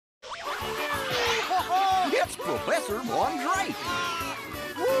It's Professor Von Drake.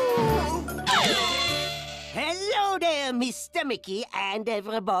 Hello there, Mr. Mickey and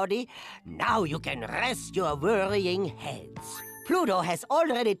everybody. Now you can rest your worrying heads. Pluto has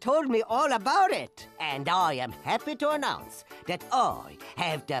already told me all about it, and I am happy to announce that I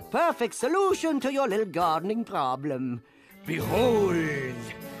have the perfect solution to your little gardening problem. Behold,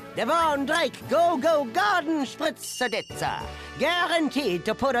 the Von Drake Go-Go Garden Spritzer-Ditzer. Guaranteed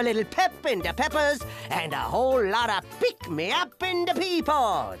to put a little pep in the peppers and a whole lot of pick-me-up in the pea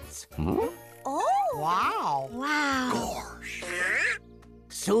pods. Oh! Wow! Wow! Gosh.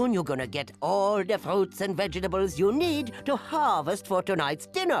 Soon you're gonna get all the fruits and vegetables you need to harvest for tonight's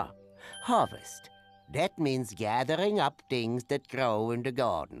dinner. Harvest. That means gathering up things that grow in the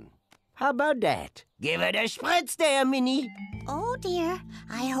garden. How about that? Give it a spritz there, Minnie. Oh, dear.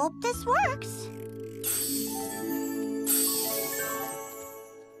 I hope this works.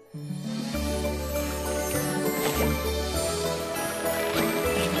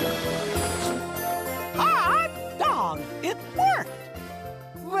 Hot dog! It worked!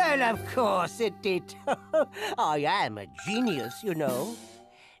 Well, of course it did. I am a genius, you know.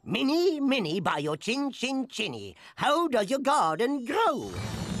 Minnie, Minnie, by your chin, chin, chinny, how does your garden grow?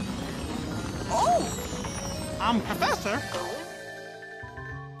 Oh! Professor,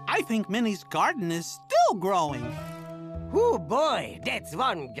 I think Minnie's garden is still growing. Oh, boy, that's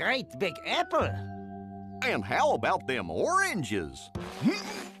one great big apple. And how about them oranges?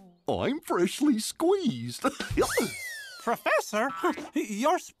 I'm freshly squeezed. Professor,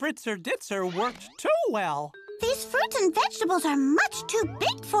 your spritzer-ditzer worked too well. These fruits and vegetables are much too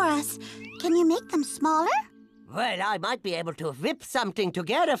big for us. Can you make them smaller? Well, I might be able to whip something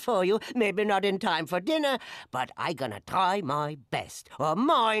together for you. Maybe not in time for dinner, but I gonna try my best. Or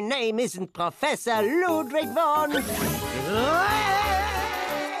my name isn't Professor Ludwig von...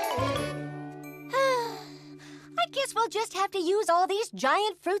 I guess we'll just have to use all these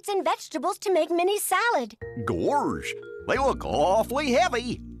giant fruits and vegetables to make Minnie's salad. Gorge, they look awfully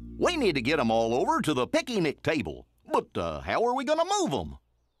heavy. We need to get them all over to the picnic table. But how are we gonna move them?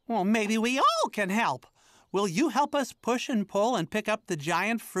 Well, maybe we all can help. Will you help us push and pull and pick up the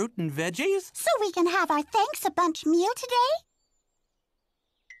giant fruit and veggies? So we can have our thanks-a-bunch meal today?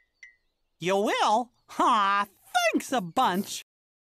 You will? Aw, thanks a bunch.